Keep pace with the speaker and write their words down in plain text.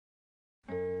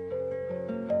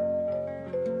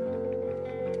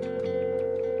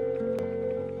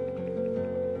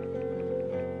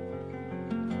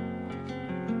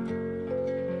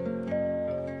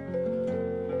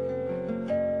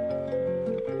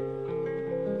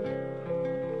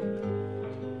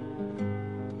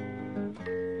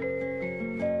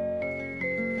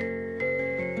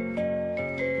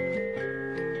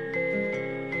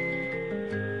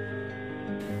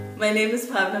My name is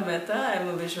Bhavna Mehta. I'm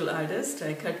a visual artist.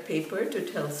 I cut paper to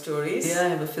tell stories. Yeah, I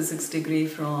have a physics degree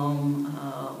from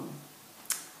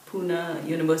Pune,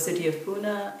 University of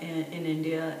Pune in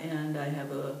India, and I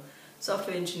have a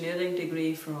software engineering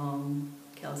degree from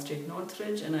Cal State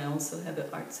Northridge, and I also have an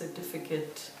art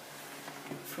certificate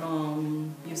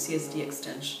from UCSD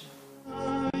Extension.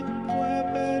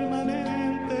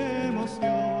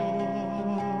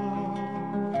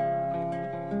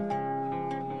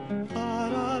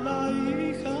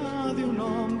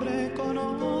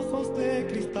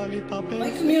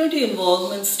 My community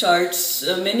involvement starts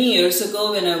many years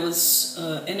ago when I was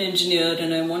an engineer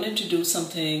and I wanted to do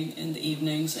something in the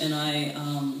evenings, and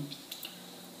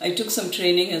I took some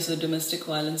training as a domestic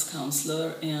violence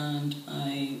counselor, and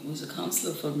I was a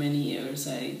counselor for many years.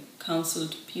 I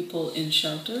counseled people in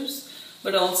shelters,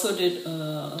 but also did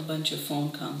a bunch of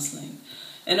phone counseling.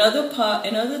 Another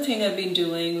thing I've been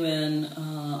doing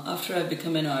after I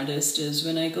become an artist is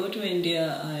when I go to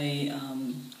India,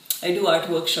 I do art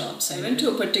workshops. I went to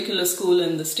a particular school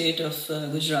in the state of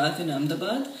Gujarat in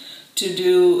Ahmedabad to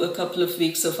do a couple of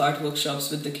weeks of art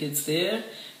workshops with the kids there.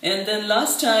 And then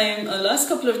last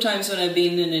couple of times when I've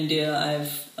been in India,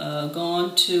 I've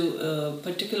gone to a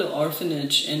particular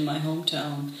orphanage in my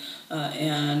hometown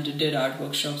and did art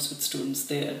workshops with students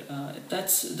there.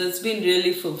 That's been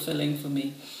really fulfilling for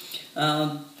me.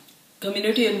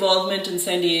 Community involvement in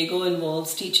San Diego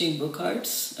involves teaching book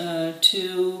arts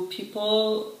to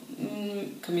people,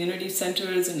 community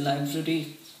centers and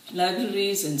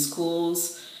libraries and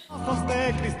schools.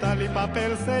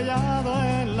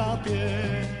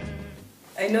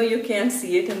 I know you can't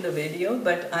see it in the video,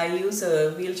 but I use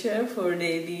a wheelchair for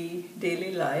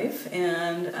daily life,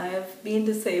 and I have been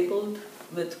disabled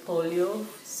with polio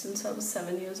since I was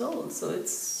 7 years old. So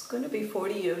it's going to be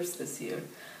 40 years this year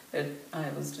that I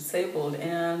was disabled,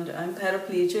 and I'm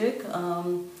paraplegic.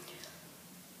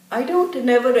 I don't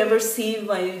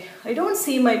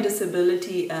see my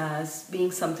disability as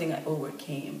being something I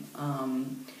overcame.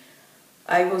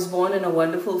 I was born in a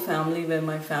wonderful family where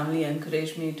my family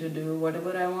encouraged me to do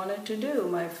whatever I wanted to do.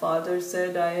 My father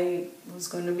said I was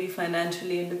going to be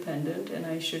financially independent and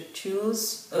I should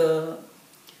choose a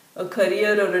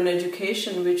career or an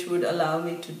education which would allow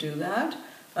me to do that.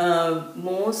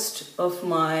 Most of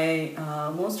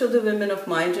the women of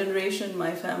my generation,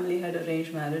 my family had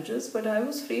arranged marriages, but I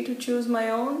was free to choose my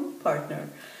own partner.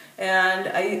 And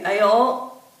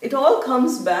it all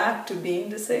comes back to being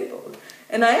disabled.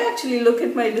 And I actually look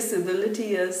at my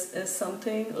disability as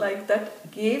something like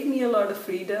that gave me a lot of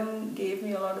freedom, gave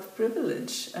me a lot of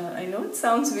privilege. I know it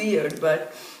sounds weird,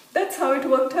 but that's how it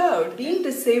worked out. Being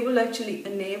disabled actually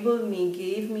enabled me,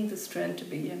 gave me the strength to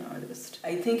be an artist.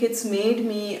 I think it's made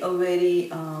me a very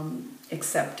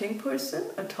accepting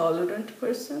person, a tolerant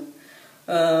person.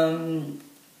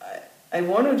 I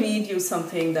want to read you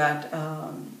something that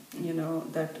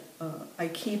I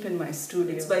keep in my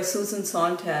studio. It's by Susan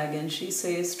Sontag, and she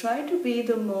says, try to be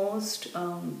the most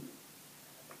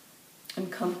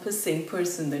encompassing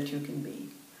person that you can be.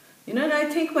 And I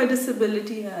think my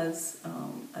disability has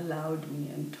allowed me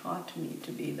and taught me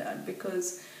to be that,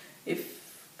 because if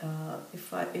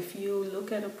you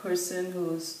look at a person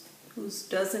who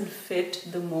doesn't fit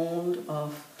the mold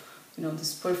of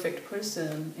this perfect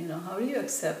person, how do you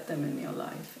accept them in your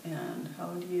life, and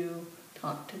how do you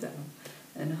talk to them,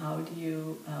 and how do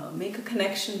you make a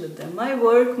connection with them? My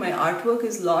artwork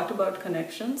is a lot about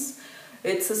connections.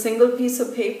 It's a single piece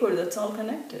of paper that's all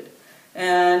connected,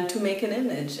 and to make an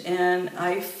image. And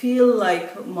I feel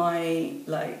like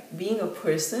being a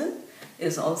person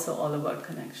is also all about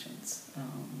connections,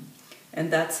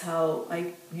 and that's how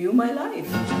I view my life.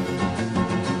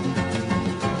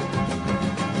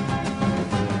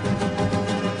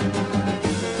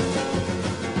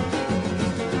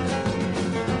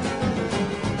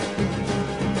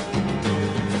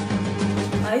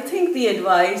 I think the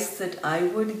advice that I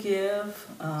would give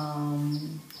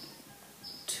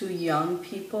to young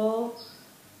people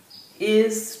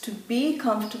is to be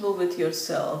comfortable with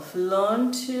yourself.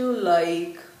 Learn to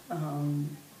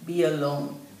be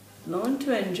alone. Learn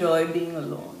to enjoy being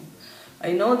alone.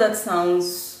 I know that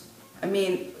sounds,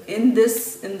 in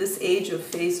this age of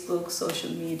Facebook,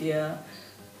 social media,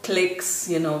 clicks,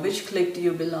 which clique do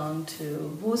you belong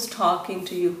to? Who's talking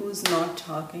to you? Who's not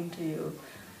talking to you?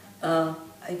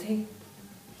 I think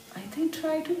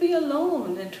try to be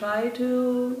alone and try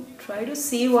to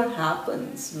see what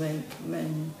happens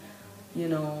when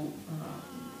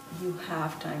you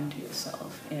have time to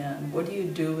yourself, and what do you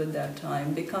do with that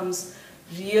time becomes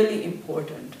really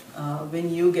important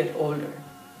when you get older.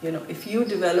 If you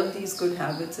develop these good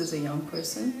habits as a young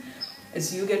person,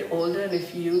 as you get older, and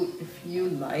if you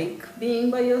like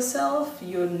being by yourself,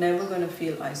 you're never going to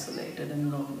feel isolated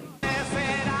and lonely.